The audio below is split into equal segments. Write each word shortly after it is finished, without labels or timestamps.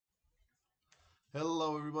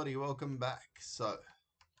Hello everybody, welcome back. So,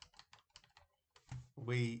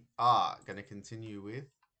 we are going to continue with,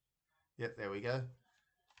 yep, there we go,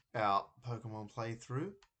 our Pokemon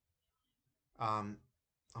playthrough. Um,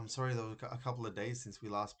 I'm sorry there was a couple of days since we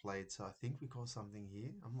last played, so I think we caught something here.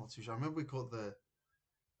 I'm not too sure. I remember we caught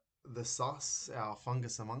the sus, our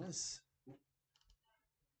fungus among us.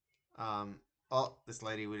 Um, oh, this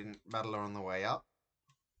lady, we didn't battle her on the way up.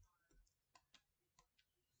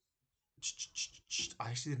 I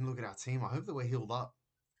actually didn't look at our team. I hope that we're healed up.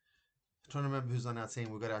 Trying to remember who's on our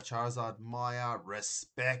team. We've got our Charizard, Maya,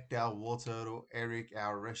 Respect, our Wartortle, Eric,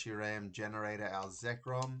 our Reshiram, Generator, our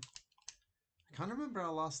Zekrom. I can't remember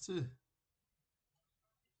our last two.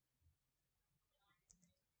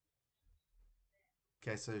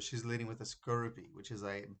 Okay, so she's leading with a Skorupi, which is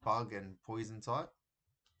a bug and poison type.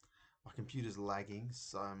 My computer's lagging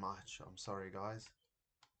so much. I'm sorry, guys.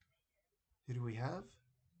 Who do we have?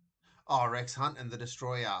 Oh, Rex Hunt and the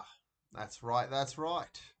Destroyer. That's right, that's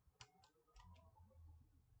right.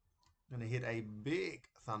 Gonna hit a big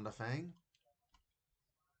Thunderfang.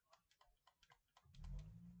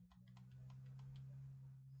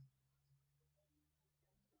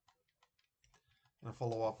 Gonna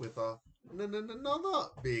follow up with another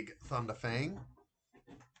big Thunderfang.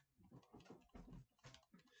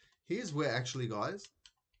 Here's where actually, guys,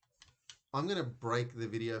 I'm going to break the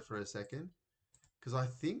video for a second because I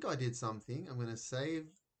think I did something. I'm going to save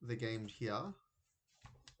the game here.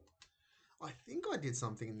 I think I did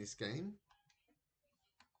something in this game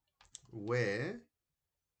where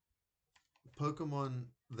Pokemon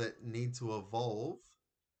that need to evolve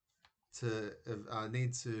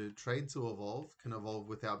need to trade to evolve can evolve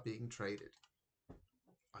without being traded.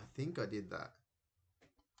 I think I did that.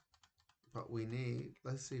 But we need,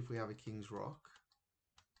 let's see if we have a King's Rock.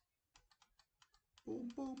 Boom,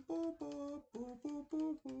 boom, boom, boom, boom, boom,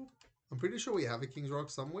 boom, boom. I'm pretty sure we have a King's Rock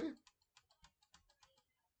somewhere.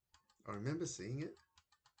 I remember seeing it.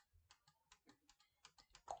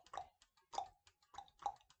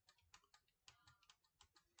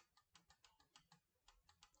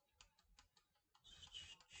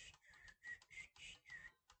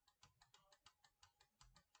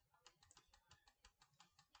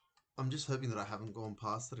 I'm just hoping that I haven't gone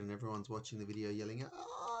past it and everyone's watching the video yelling out,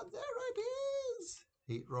 "Ah, there it is!"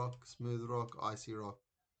 Heat rock, smooth rock, icy rock.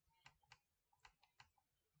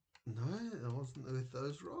 No, it wasn't with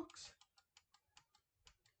those rocks.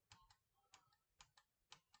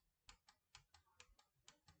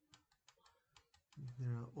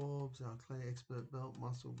 There are orbs, our clay expert belt,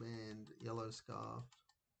 muscle band, yellow scarf.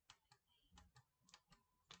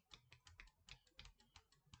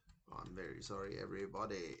 I'm very sorry,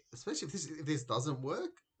 everybody. Especially if this doesn't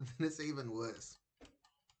work, then it's even worse.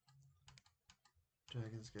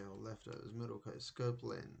 Dragon Scale, Leftovers, Middle Coast, Scope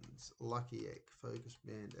Lens, Lucky Egg, Focus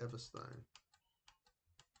Band, Everstone.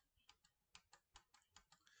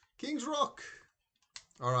 King's Rock!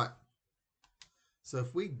 Alright. So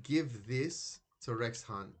if we give this to Rex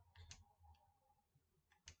Hunt,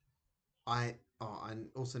 I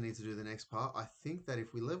also need to do the next part. I think that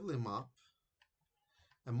if we level him up,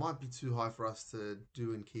 it might be too high for us to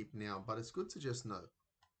do and keep now, but it's good to just know.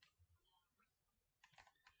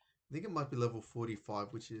 I think it might be level 45,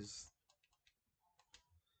 which is...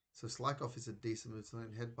 So Slack Off is a decent move to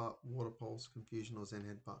learn. Headbutt, Water Pulse, Confusion, or Zen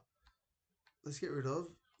Headbutt. Let's get rid of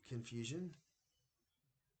Confusion.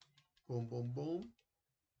 Boom, boom, boom.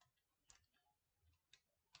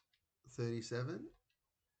 37.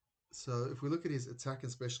 So if we look at his attack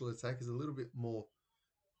and special attack, is a little bit more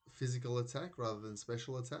physical attack rather than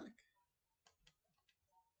special attack.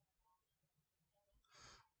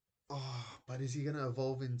 Oh, but is he going to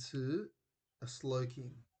evolve into a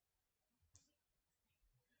Slowking?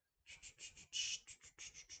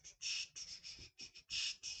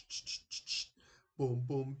 Boom,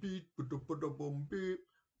 boom, beat, boom, beep.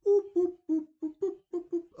 Boop, boop, boop, boop, boop, boop,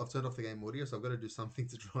 boop. I've turned off the game audio, so I've got to do something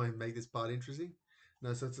to try and make this part interesting.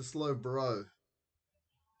 No, so it's a slow bro.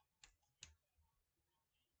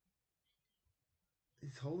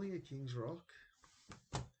 He's holding a King's Rock.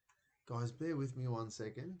 Guys, bear with me 1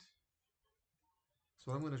 second.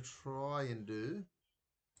 So what I'm going to try and do,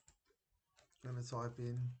 I'm going to type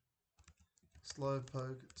in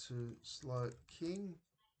Slowpoke to Slow King.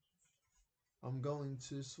 I'm going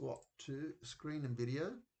to swap to screen and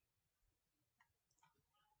video.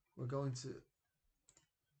 We're going to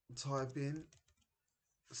type in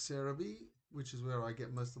Cerebi, which is where I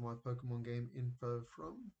get most of my Pokemon game info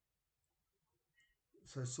from.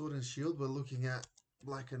 So Sword and Shield, we're looking at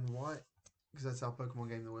Black and White, because that's our Pokemon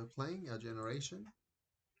game that we're playing, our generation.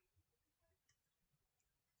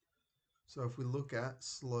 So if we look at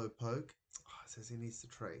Slowpoke, says he needs to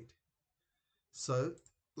trade. So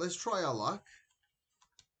let's try our luck.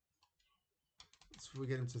 So we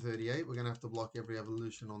get him to 38. We're going to have to block every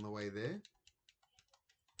evolution on the way there.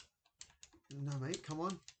 No, mate, come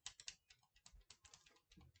on.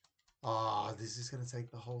 Ah, this is going to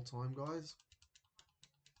take the whole time, guys.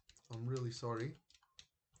 I'm really sorry.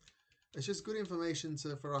 It's just good information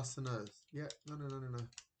for us to know. Yeah, no.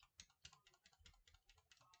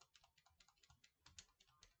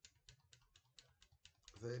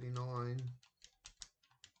 39.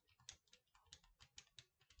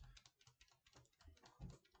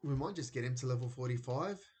 We might just get him to level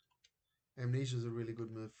 45. Amnesia is a really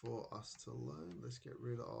good move for us to learn. Let's get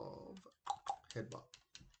rid of Headbutt.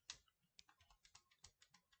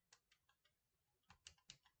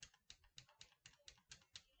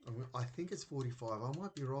 I think it's 45. I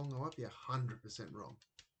might be wrong. I might be 100% wrong.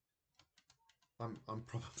 I'm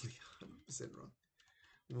probably 100% wrong.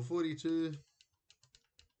 Level 42.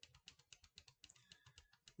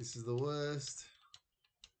 This is the worst.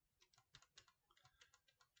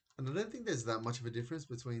 And I don't think there's that much of a difference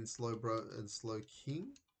between Slow Bro and Slow King.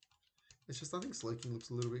 It's just I think Slow King looks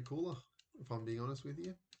a little bit cooler, if I'm being honest with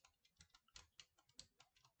you.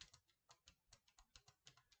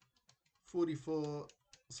 44.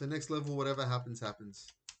 So next level, whatever happens, happens.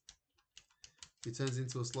 If he turns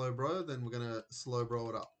into a Slow Bro, then we're going to Slow Bro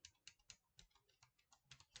it up.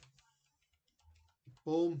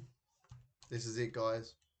 Boom. This is it,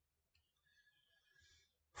 guys.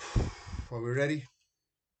 Are we ready?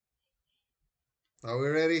 Are we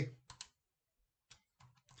ready?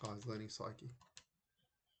 Oh, he's learning Psychic.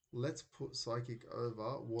 Let's put Psychic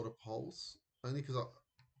over Water Pulse. Only because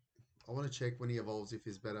I want to check when he evolves if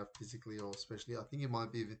he's better physically or specially. I think he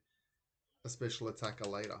might be a special attacker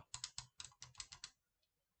later.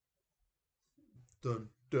 Dun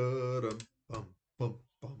dun dun bum bum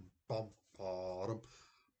bum bum bottom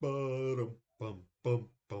bottom bum bum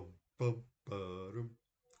bum bum bottom.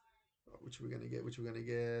 Which are we gonna get? Which are we gonna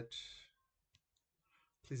get?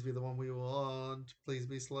 Please be the one we want. Please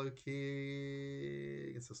be Slow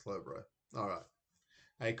King. It's a Slow Bro. All right.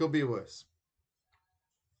 Hey, it could be worse.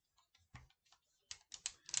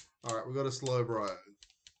 All right, we got a Slow Bro.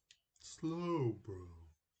 Slow Bro.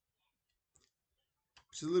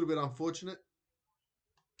 Which is a little bit unfortunate.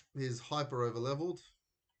 He's hyper over leveled.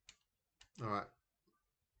 All right.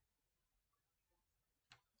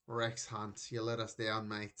 Rex Hunt, you let us down,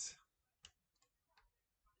 mate.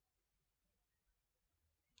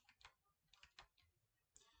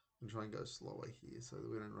 I'm trying to go slower here so that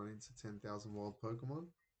we don't run into 10,000 wild Pokemon.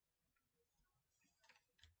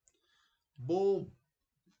 Boom.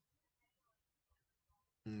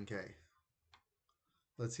 Okay.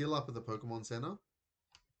 Let's heal up at the Pokemon Center.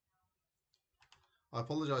 I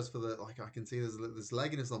apologize for the, I can see there's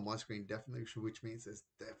lagginess on my screen, definitely, which means there's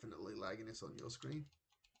definitely lagginess on your screen.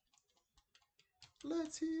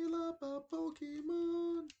 Let's heal up our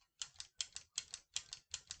Pokemon.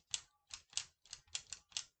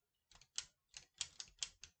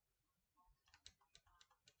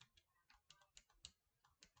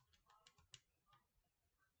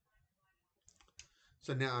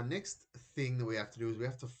 So now our next thing that we have to do is we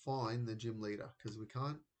have to find the gym leader because we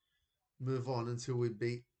can't move on until we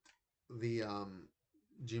beat the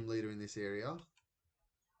gym leader in this area.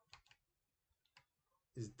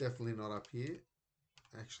 Is definitely not up here.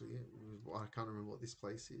 Actually, I can't remember what this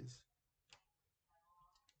place is.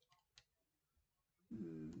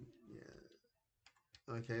 Yeah.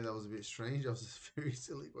 Okay, that was a bit strange. That was a very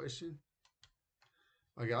silly question.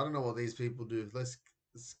 Okay, I don't know what these people do. Let's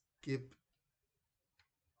skip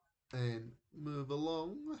and move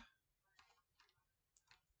along.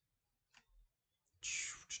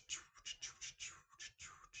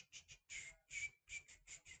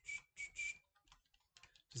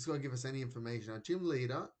 Just got to give us any information. Our gym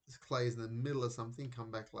leader, Clay, is in the middle of something. Come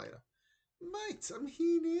back later. Mate, I'm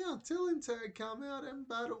here now. Tell him to come out and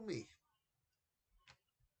battle me.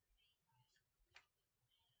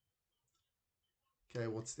 Okay,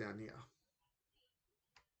 what's down here?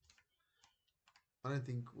 I don't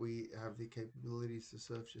think we have the capabilities to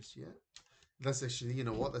surf just yet. That's actually, you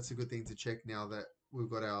know what? That's a good thing to check now that we've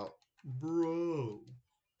got our bro.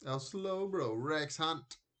 Our slow bro, Rex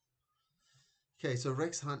Hunt. Okay, so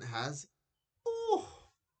Rex Hunt has... Oh!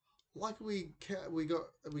 Like we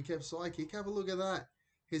kept Psychic. Have a look at that.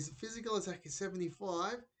 His physical attack is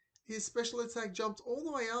 75. His special attack jumped all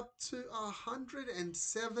the way up to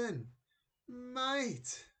 107.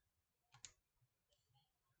 Mate.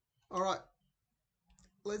 Alright.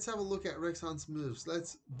 Let's have a look at Rex Hunt's moves.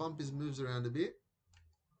 Let's bump his moves around a bit.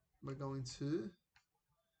 We're going to...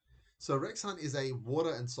 So Rex Hunt is a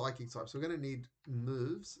water and psychic type. So we're going to need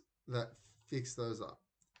moves that fix those up.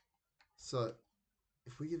 So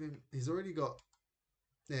if we give him, he's already got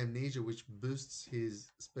amnesia, which boosts his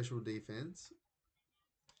special defense.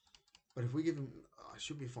 But if we give him, I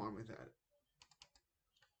should be fine with that.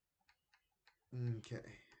 Okay.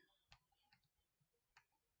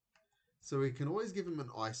 So we can always give him an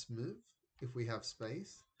ice move if we have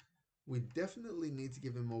space. We definitely need to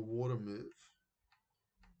give him a water move.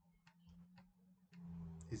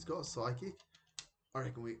 He's got psychic. I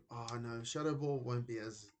reckon we, oh no, Shadow Ball won't be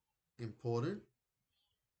as important.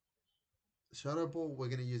 Shadow Ball we're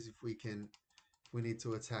going to use if we can, if we need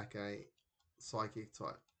to attack a psychic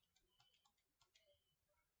type.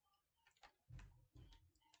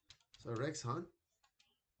 So Rex Hunt,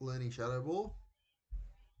 learning Shadow Ball.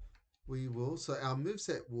 We will, so our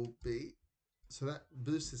moveset will be, so that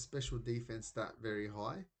boosts his special defense stat very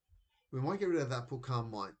high. We might get rid of that, put Calm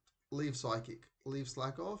Mind. Leave Psychic, leave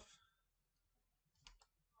Slack Off.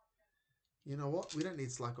 You know what? We don't need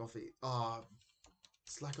Slack Off.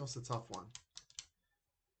 Slack Off's a tough one.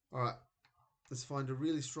 All right, let's find a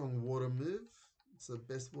really strong water move. It's the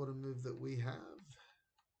best water move that we have.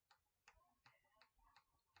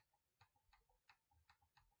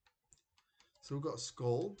 So we've got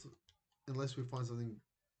Scald, unless we find something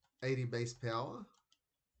 80 base power.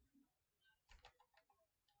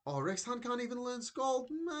 Oh, Rex Hunt can't even learn Scald,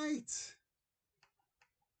 mate.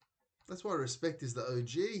 That's why Respect is the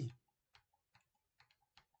OG.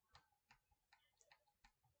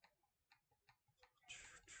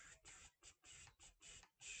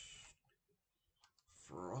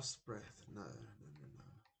 Frost Breath, no.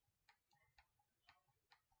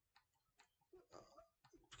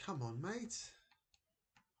 Come on, mate.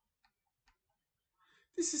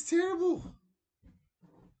 This is terrible.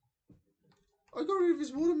 I got rid of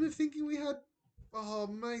his water move thinking we had... Oh,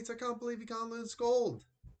 mate, I can't believe he can't learn Scald.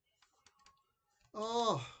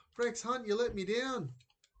 Oh, Rex Hunt, you let me down.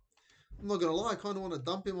 I'm not going to lie, I kind of want to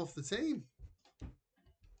dump him off the team.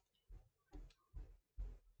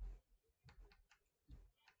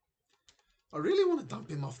 I really want to dump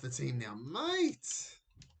him off the team now, mate.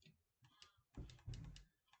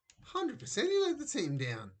 100% he let the team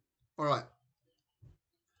down. All right.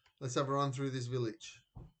 Let's have a run through this village.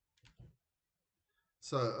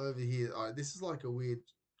 So over here, all right, this is like a weird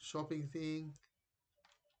shopping thing.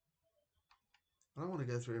 I don't want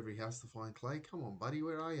to go through every house to find clay. Come on, buddy,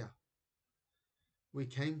 where are you? We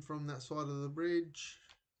came from that side of the bridge.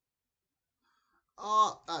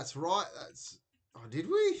 Oh, that's right. That's... Oh, did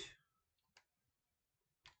we?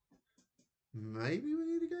 Maybe we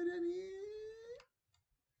need to go down here.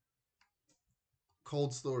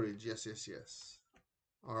 Cold storage. Yes, yes, yes.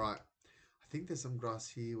 All right. I think there's some grass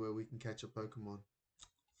here where we can catch a Pokemon.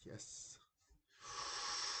 Yes.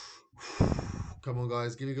 Come on,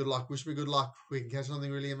 guys. Give me good luck. Wish me good luck. We can catch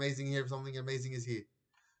something really amazing here if something amazing is here.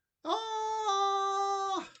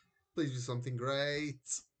 Ah! Please do something great.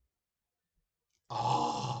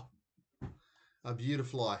 Ah! A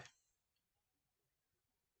Beautifly.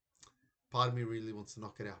 Part of me really wants to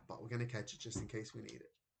knock it out, but we're going to catch it just in case we need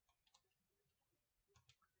it.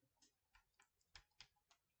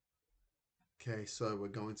 Okay, so we're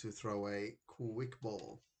going to throw a quick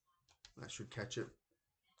ball. That should catch it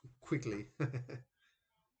quickly.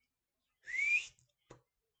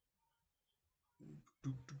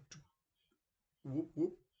 Whoop,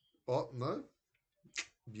 whoop. Oh, no.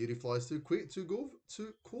 Beautifly is too quick, too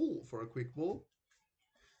cool for a quick ball.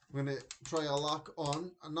 I'm going to try our luck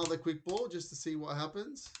on another quick ball just to see what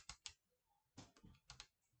happens.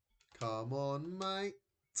 Come on, mate.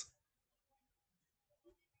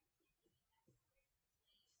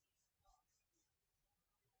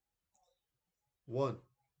 One.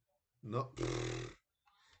 No.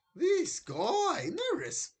 This guy. No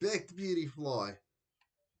respect, Beautifly.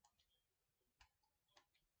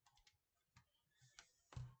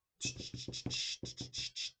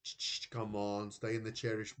 Come on, stay in the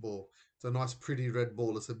cherished ball. It's a nice, pretty red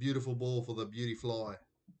ball. It's a beautiful ball for the Beautifly.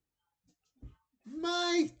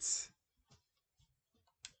 Mate!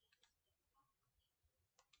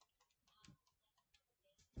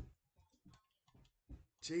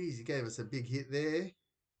 Jeez, he gave us a big hit there.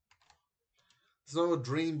 It's not a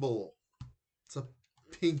dream ball. It's a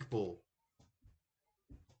pink ball.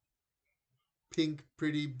 Pink,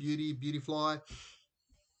 pretty, Beautifly.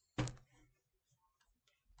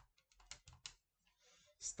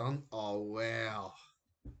 Stunt. Oh, wow.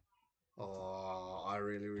 Oh, I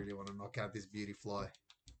really, really want to knock out this Beautifly.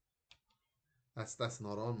 That's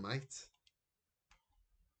not on, mate.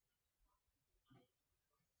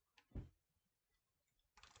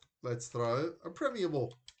 Let's throw a Premier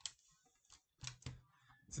Ball.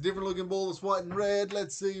 It's a different looking ball. It's white and red.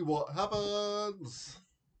 Let's see what happens.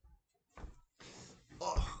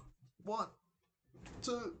 Oh, 1,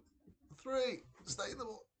 2, 3. Stay in the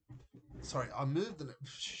ball. Sorry, I moved and it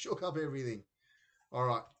shook up everything. All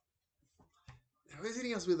right. Who's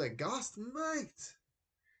hitting us with a gust, mate?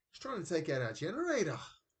 He's trying to take out our generator.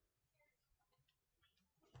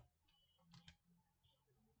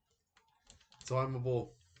 Time a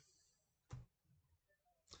ball.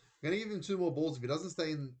 I'm going to give him 2 more balls. If he doesn't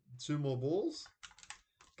stay in 2 more balls,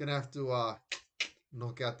 going to have to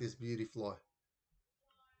knock out this beauty fly.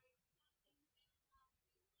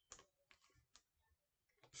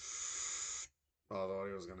 I thought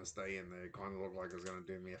he was going to stay in there. It kind of looked like he was going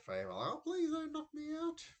to do me a favor. Like, oh, please don't knock me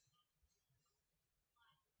out.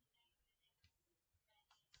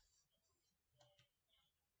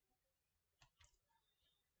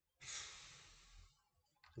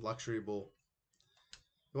 Luxury ball.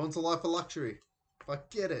 He wants a life of luxury. I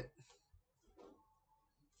get it.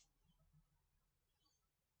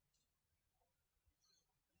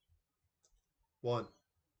 One,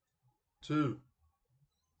 2,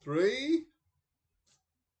 3.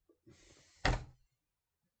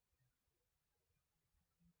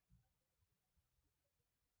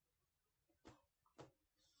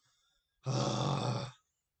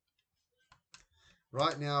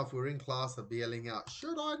 Right now, if we're in class, I'd be yelling out,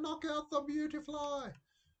 should I knock out the beauty fly?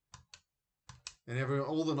 And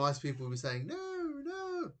all the nice people will be saying, no,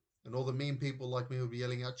 no. And all the mean people like me will be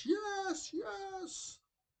yelling out, yes, yes.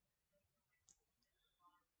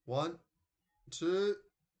 1, 2,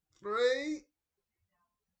 3.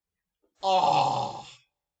 Oh!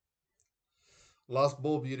 Last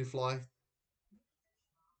ball, beauty fly.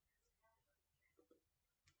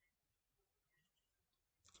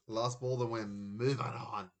 Last ball, then we're moving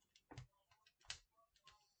on.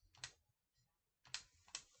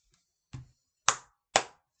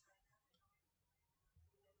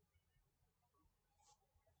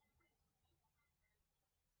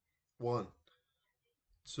 One,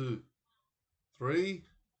 2, 3.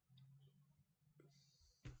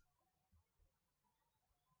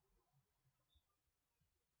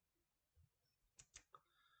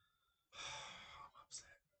 I'm upset.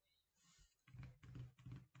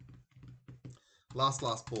 Last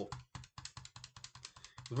ball.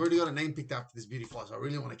 We've already got a name picked out for this beauty fly, so I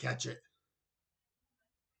really want to catch it.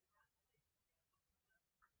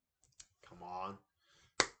 Come on.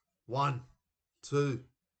 1, 2,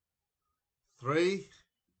 3.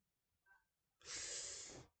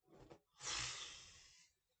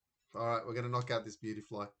 All right, we're going to knock out this beauty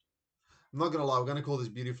fly. I'm not going to lie, we're going to call this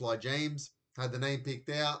beauty fly James. Had the name picked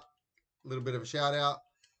out. A little bit of a shout out.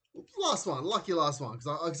 Last one, lucky last one.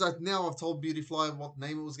 Because now I've told beauty fly what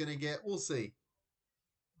name it was going to get. We'll see.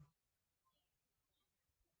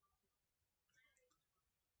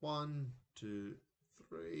 1, 2,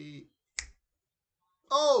 3.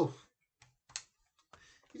 Oh!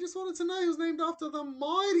 He just wanted to know he was named after the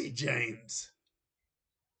mighty James.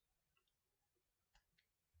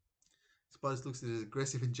 Spice looks as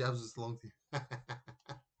aggressive and jabs as long as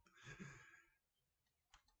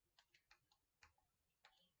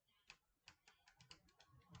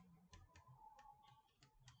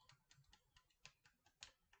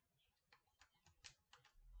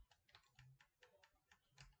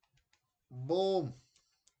Boom.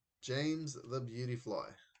 James the beauty fly.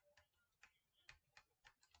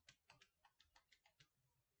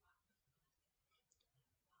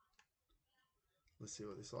 Let's see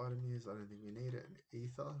what this item is. I don't think we need it. An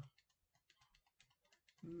ether.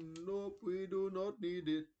 Nope, we do not need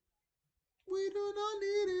it. We do not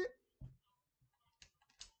need it.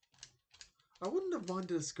 I wouldn't have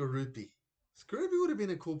minded a Skorupi. Skorupi would have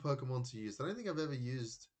been a cool Pokemon to use. I don't think I've ever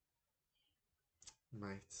used.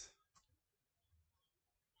 Mate.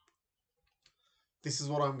 This is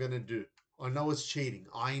what I'm going to do. I know it's cheating.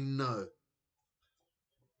 I know.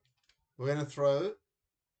 We're going to throw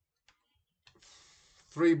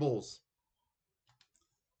 3 balls.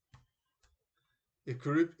 If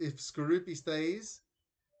Skorupi stays,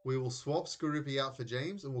 we will swap Skorupi out for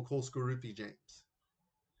James and we'll call Skorupi James.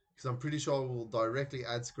 Because I'm pretty sure we'll directly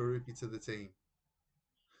add Skorupi to the team.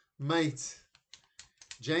 Mate.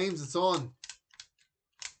 James, it's on.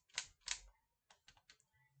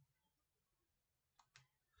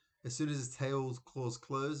 As soon as his tail's claws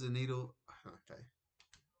close, the needle... Okay.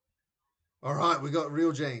 All right, we got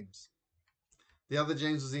real James. The other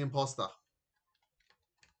James was the imposter.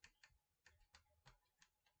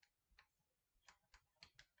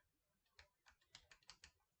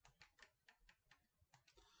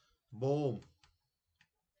 Boom.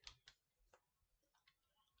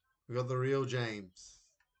 We got the real James.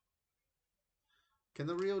 Can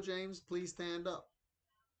the real James please stand up?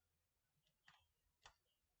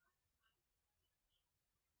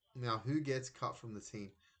 Now, who gets cut from the team?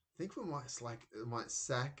 I think we might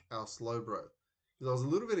sack our slow bro. Because I was a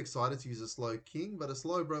little bit excited to use a slow king, but a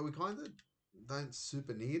slow bro, we kind of don't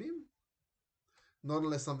super need him. Not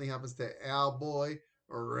unless something happens to our boy.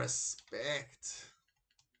 Respect.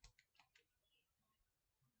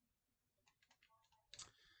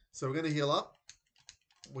 So we're going to heal up.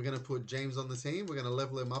 We're going to put James on the team. We're going to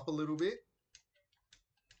level him up a little bit.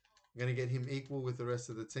 We're going to get him equal with the rest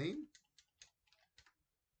of the team.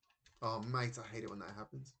 Oh, mate, I hate it when that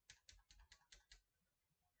happens.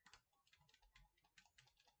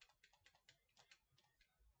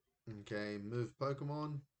 Okay, move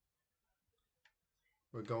Pokemon.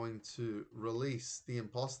 We're going to release the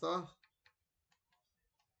imposter.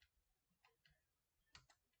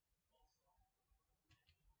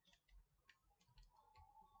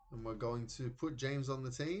 And we're going to put James on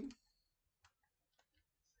the team.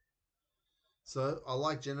 So, I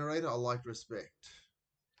like Generator, I like Respect.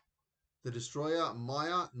 The Destroyer,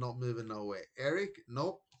 Maya, not moving nowhere. Eric,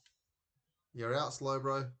 nope. You're out, slow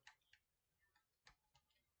bro.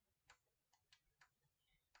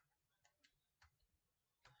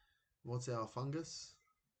 What's our fungus?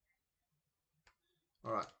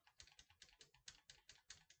 Alright.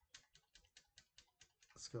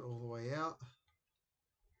 Let's go all the way out.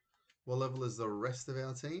 What level is the rest of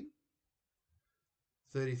our team?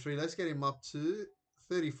 33. Let's get him up to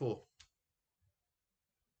 34.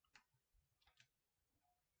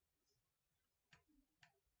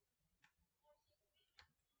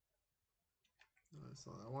 No, it's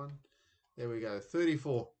not that one. There we go.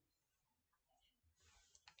 34.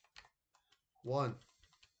 1,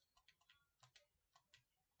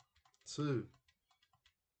 2.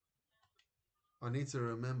 I need to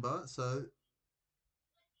remember. So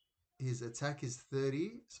his attack is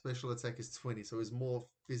 30. Special attack is 20. So he's more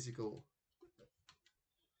physical.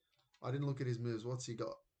 I didn't look at his moves. What's he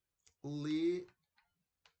got? Leer,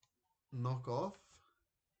 knock off,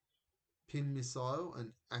 pin missile,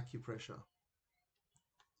 and acupressure.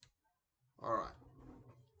 Alright.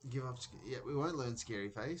 Give up. Yeah, we won't learn scary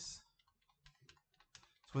face.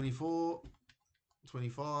 24,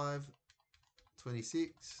 25,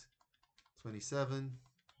 26, 27,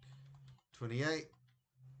 28.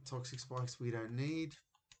 Toxic spikes we don't need.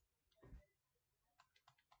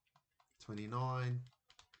 29,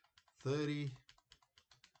 30,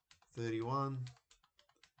 31,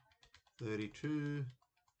 32,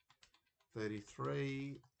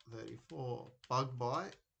 33, 34. Bug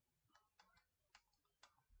bite.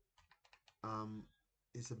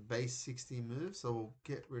 Is a base 60 move, so we'll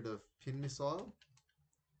get rid of pin missile.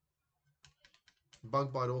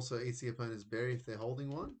 Bug bite also eats the opponent's berry if they're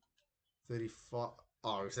holding one. 35.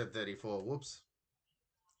 Oh, we said 34. Whoops.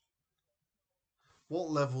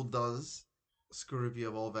 What level does Skorupi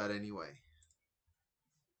evolve at anyway?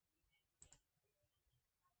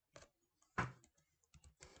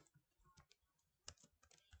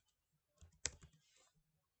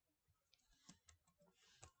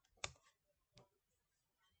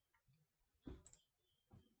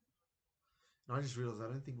 And I just realized I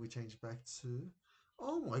don't think we changed back to...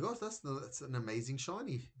 Oh my gosh, that's an amazing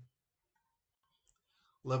shiny.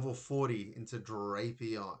 Level 40 into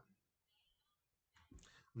Drapion.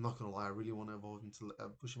 I'm not going to lie, I really want to evolve him to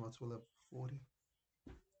push him up to a level 40.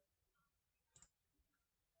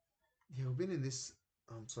 Yeah, we've been in this...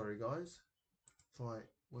 I'm sorry, guys. If I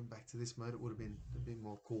went back to this mode, it would have been a bit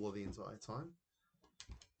more cooler the entire time.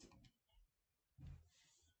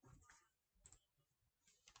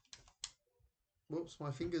 Whoops,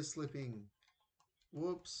 my finger's slipping.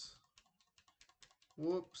 Whoops.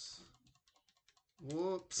 Whoops.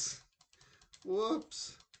 Whoops.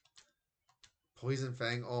 Whoops. Poison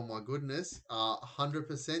Fang, oh my goodness.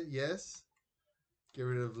 100% yes. Get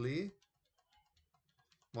rid of Lee.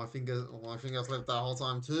 My finger slipped that whole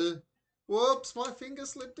time too. Whoops, my finger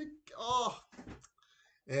slipped. Oh,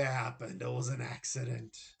 it happened. It was an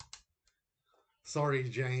accident. Sorry,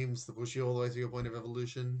 James, to push you all the way to your point of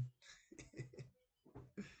evolution.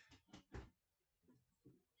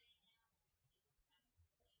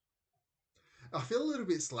 I feel a little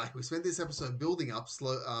bit slack. We spent this episode building up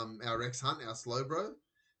our Rex Hunt, our slow bro,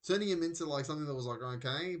 turning him into like something that was like,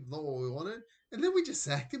 okay, not what we wanted. And then we just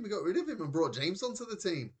sacked him. We got rid of him and brought James onto the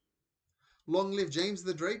team. Long live James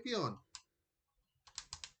the Drapion.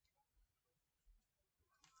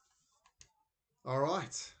 All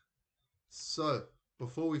right. So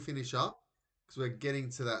before we finish up, because we're getting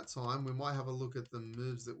to that time, we might have a look at the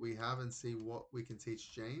moves that we have and see what we can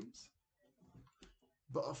teach James.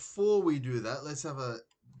 But before we do that, let's have a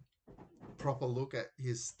proper look at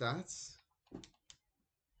his stats.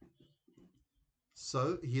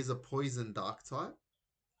 So here's a poison dark type.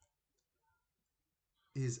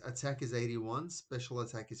 His attack is 81, special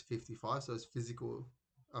attack is 55, so it's physical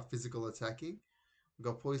attacking. We've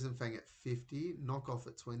got Poison Fang at 50, Knockoff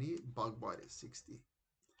at 20, Bug Bite at 60.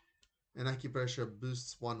 And Acupressure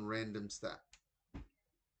boosts one random stat.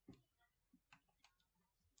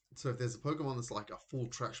 So if there's a Pokemon that's like a full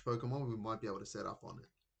trash Pokemon, we might be able to set up on it.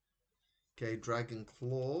 Okay, Dragon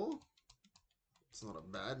Claw. It's not a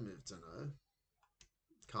bad move to know.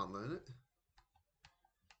 Can't learn it.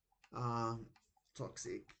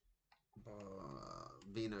 Toxic.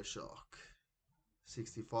 Venoshock.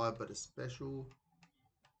 65, but a special.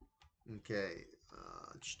 Okay.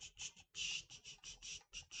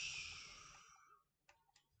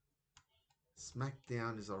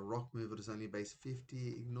 Smackdown is a rock move. It is only base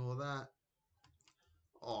 50. Ignore that.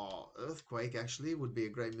 Oh, Earthquake actually would be a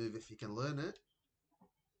great move if you can learn it.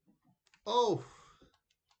 Oh!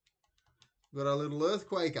 Got our little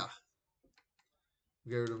Earthquaker.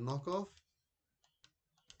 Get rid of Knockoff.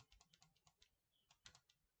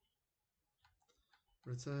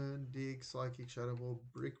 Return, Dig, Psychic, Shadow Ball,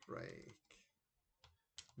 Brick Break.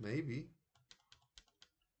 Maybe.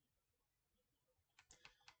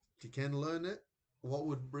 If you can learn it, what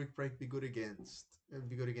would Brick Break be good against? It would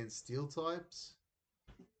be good against Steel types,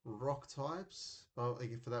 Rock types. But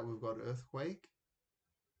for that, we've got Earthquake.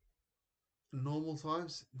 Normal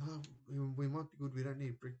types? No, we might be good. We don't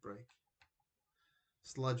need Brick Break.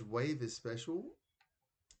 Sludge Wave is special.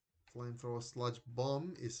 Flamethrower Sludge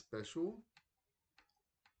Bomb is special.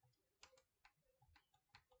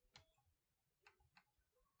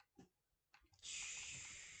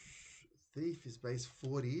 Thief is base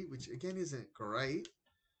 40, which again isn't great,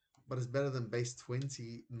 but it's better than base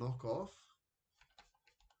 20 Knockoff.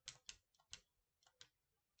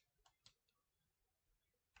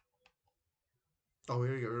 Oh, we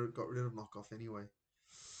already got rid of Knockoff anyway.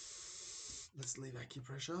 Let's leave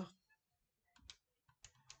Acupressure.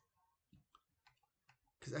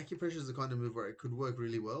 Because Acupressure is the kind of move where it could work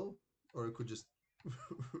really well, or it could just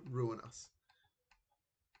ruin us.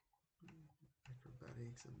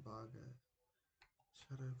 Acrobatics, Embargo.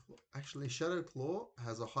 Shadow Claw. Actually, Shadow Claw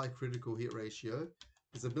has a high critical hit ratio.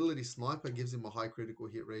 His ability Sniper gives him a high critical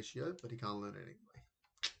hit ratio, but he can't learn it anyway.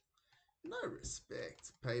 No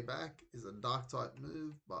respect. Payback is a dark type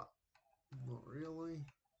move, but not really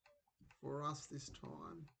for us this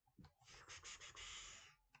time.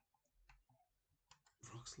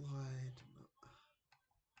 Rock Slide.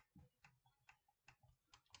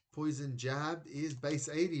 Poison Jab is base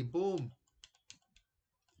 80. Boom.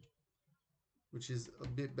 Which is a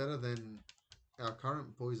bit better than our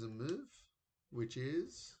current poison move, which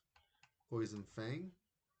is Poison Fang.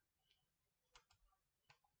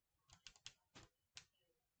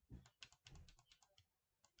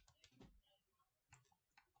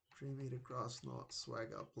 Cream Eater, Grass Knot,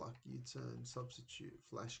 Swagger, Pluck, U-Turn, Substitute,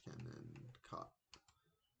 Flash Cannon, Cut,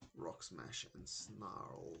 Rock Smash, and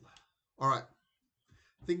Snarl. Alright.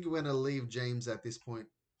 I think we're going to leave James at this point.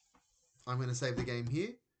 I'm going to save the game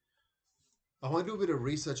here. I want to do a bit of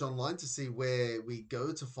research online to see where we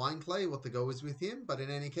go to find Clay, what the go is with him. But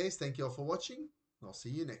in any case, thank you all for watching. I'll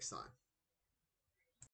see you next time.